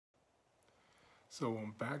So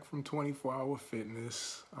I'm back from 24-hour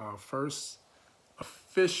fitness. First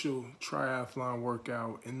official triathlon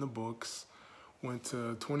workout in the books. Went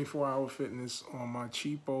to 24-hour fitness on my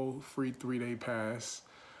cheapo free 3-day pass.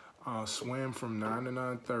 Swam from 9 to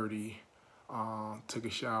 9:30. Took a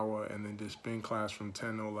shower and then did spin class from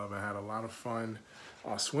 10 to 11. Had a lot of fun.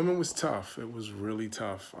 Swimming was tough. It was really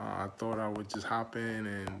tough. I thought I would just hop in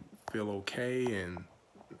and feel okay, and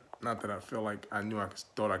not that I feel like I knew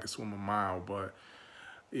thought I could swim a mile, but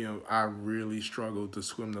I really struggled to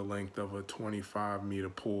swim the length of a 25-meter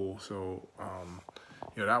pool. So,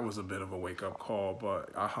 that was a bit of a wake-up call,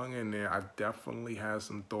 but I hung in there. I definitely had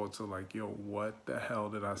some thoughts of like, what the hell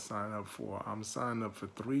did I sign up for? I'm signed up for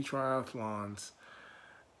 3 triathlons,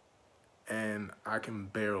 and I can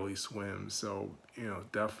barely swim. So,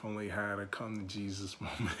 definitely had a come to Jesus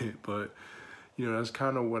moment. But, that's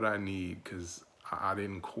kind of what I need, because I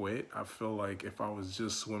didn't quit. I feel like if I was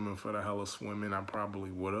just swimming for the hell of swimming, I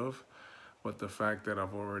probably would have. But the fact that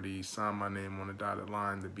I've already signed my name on the dotted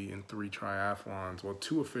line to be in 3 triathlons, well,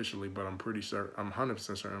 2 officially, but I'm 100%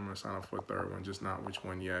 certain I'm gonna sign up for a 3rd one, just not which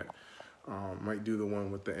one yet. Might do the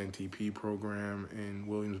one with the NTP program in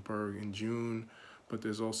Williamsburg in June, but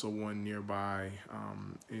there's also one nearby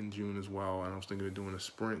in June as well. And I was thinking of doing a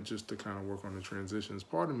sprint just to kind of work on the transitions.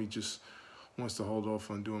 Part of me just wants to hold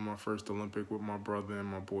off on doing my first Olympic with my brother and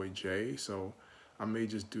my boy Jay, so I may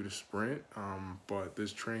just do the sprint, but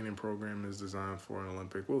this training program is designed for an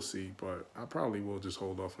Olympic. We'll see, but I probably will just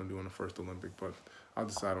hold off on doing the first Olympic, but I'll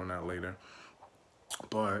decide on that later.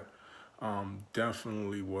 But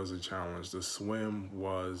definitely was a challenge. The swim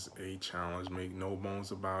was a challenge, make no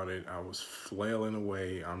bones about it. I was flailing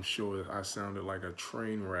away. I'm sure I sounded like a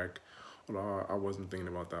train wreck. Well, I wasn't thinking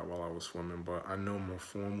about that while I was swimming, but I know my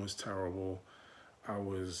form was terrible. I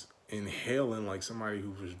was inhaling like somebody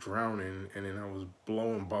who was drowning, and then I was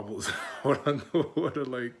blowing bubbles out underwater.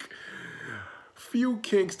 Like, few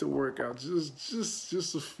kinks to work out,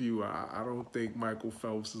 just a few. I don't think Michael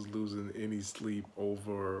Phelps is losing any sleep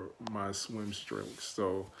over my swim strokes.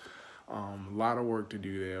 So a lot of work to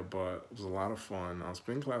do there, but it was a lot of fun.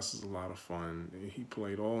 Spin class is a lot of fun. He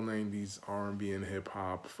played all 90s R&B and hip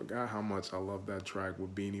hop. Forgot how much I love that track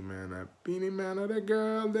with Beanie Man. That Beanie Man of the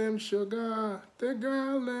girl, them sugar. The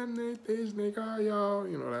girl, them they nigga, y'all.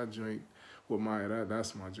 That joint with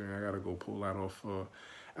that's my joint. I gotta go pull that off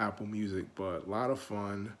Apple Music, but a lot of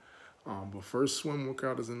fun. But first swim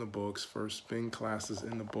workout is in the books. First spin class is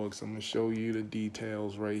in the books. I'm gonna show you the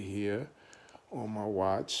details right here on my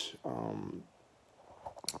watch.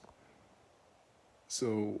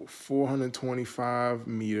 So 425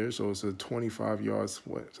 meters, so it's a 25 yards.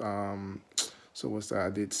 So what's that? I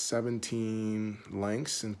did 17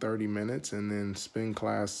 lengths in 30 minutes, and then spin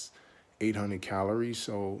class 800 calories.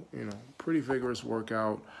 So, pretty vigorous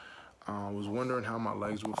workout. I was wondering how my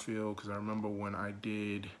legs would feel, because I remember when I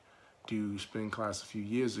did do spin class a few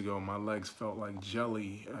years ago, my legs felt like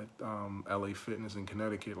jelly at LA Fitness in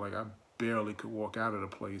Connecticut. Like, I barely could walk out of the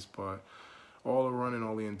place, but all the running,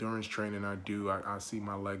 all the endurance training I do, I see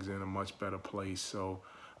my legs in a much better place. So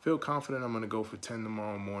I feel confident I'm gonna go for 10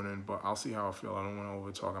 tomorrow morning, but I'll see how I feel. I don't wanna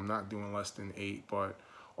overtalk. I'm not doing less than 8, but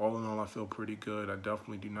all in all, I feel pretty good. I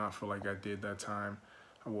definitely do not feel like I did that time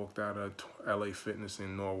I walked out of LA Fitness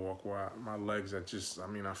in Norwalk, where my legs, I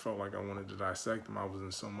felt like I wanted to dissect them. I was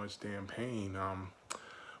in so much damn pain.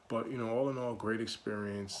 But, all in all, great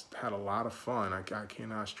experience. Had a lot of fun. I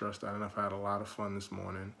cannot stress that enough. I had a lot of fun this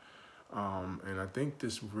morning. And I think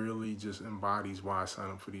this really just embodies why I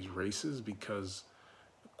signed up for these races, because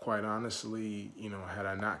quite honestly, had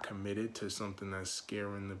I not committed to something that's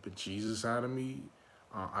scaring the bejesus out of me,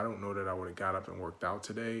 I don't know that I would have got up and worked out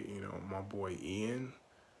today. My boy Ian,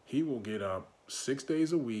 he will get up 6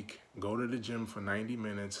 days a week, go to the gym for 90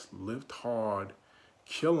 minutes, lift hard,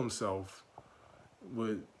 kill himself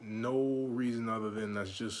with no reason other than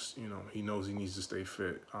that's just, he knows he needs to stay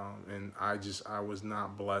fit. And I was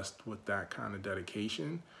not blessed with that kind of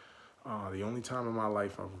dedication. The only times in my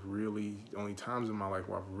life where I've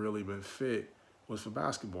really been fit was for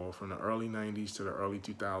basketball. From the early 90s to the early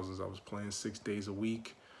 2000s, I was playing 6 days a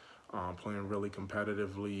week, playing really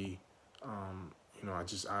competitively.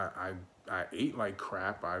 I ate like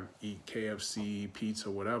crap. I eat KFC,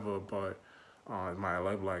 pizza, whatever, but my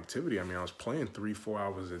level of activity, I was playing 3-4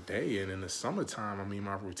 hours a day. And in the summertime,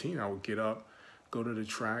 my routine, I would get up, go to the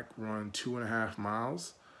track, run 2.5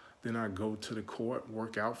 miles. Then I go to the court,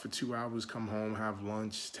 work out for 2 hours, come home, have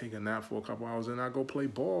lunch, take a nap for a couple hours, and I go play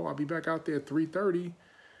ball. I'll be back out there at 3:30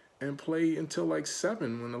 and play until like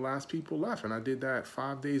 7 when the last people left. And I did that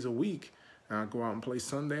 5 days a week. And I go out and play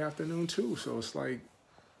Sunday afternoon too. So it's like,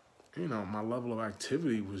 my level of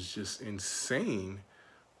activity was just insane.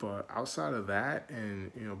 But outside of that,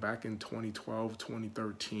 and back in 2012,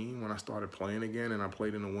 2013, when I started playing again, and I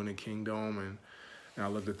played in the Winter Kingdom, and I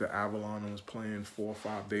looked at the Avalon and was playing 4 or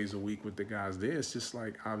 5 days a week with the guys there. It's just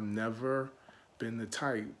like I've never been the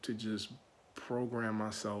type to just program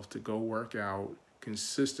myself to go work out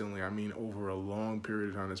consistently. I mean, over a long period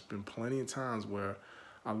of time. There's been plenty of times where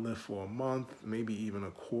I lift for a month, maybe even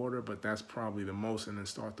a quarter, but that's probably the most, and then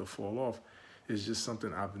start to fall off. It's just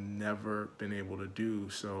something I've never been able to do.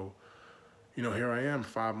 So, here I am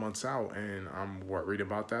 5 months out, and I'm worried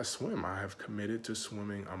about that swim. I have committed to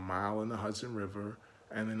swimming a mile in the Hudson River,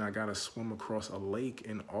 and then I got to swim across a lake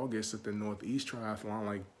in August at the Northeast Triathlon.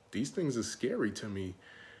 Like, these things are scary to me.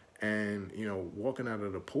 And, walking out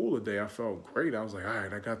of the pool today, I felt great. I was like, all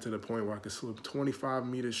right, I got to the point where I could swim 25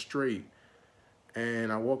 meters straight.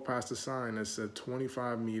 And I walked past the sign that said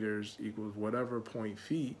 25 meters equals whatever point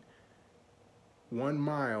feet. 1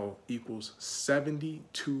 mile equals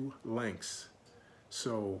 72 lengths.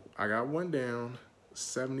 So I got one down,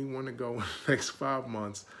 71 to go in the next 5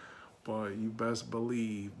 months. But you best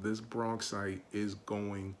believe this bronchite is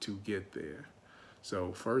going to get there.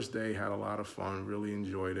 So first day, had a lot of fun, really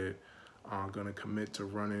enjoyed it. I'm gonna commit to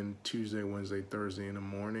running Tuesday, Wednesday, Thursday in the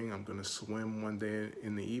morning. I'm gonna swim one day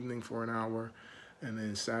in the evening for an hour. And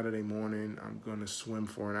then Saturday morning, I'm gonna swim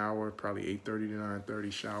for an hour, probably 8:30 to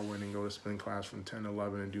 9:30, shower, and then go to spin class from 10 to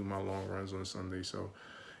 11 and do my long runs on Sunday. So,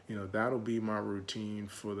 that'll be my routine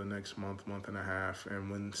for the next month, month and a half.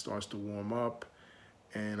 And when it starts to warm up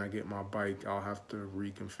and I get my bike, I'll have to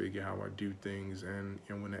reconfigure how I do things. And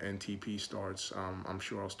when the NTP starts, I'm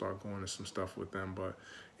sure I'll start going to some stuff with them. But,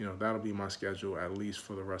 that'll be my schedule at least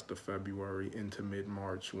for the rest of February into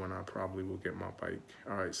mid-March, when I probably will get my bike.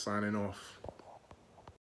 All right, signing off.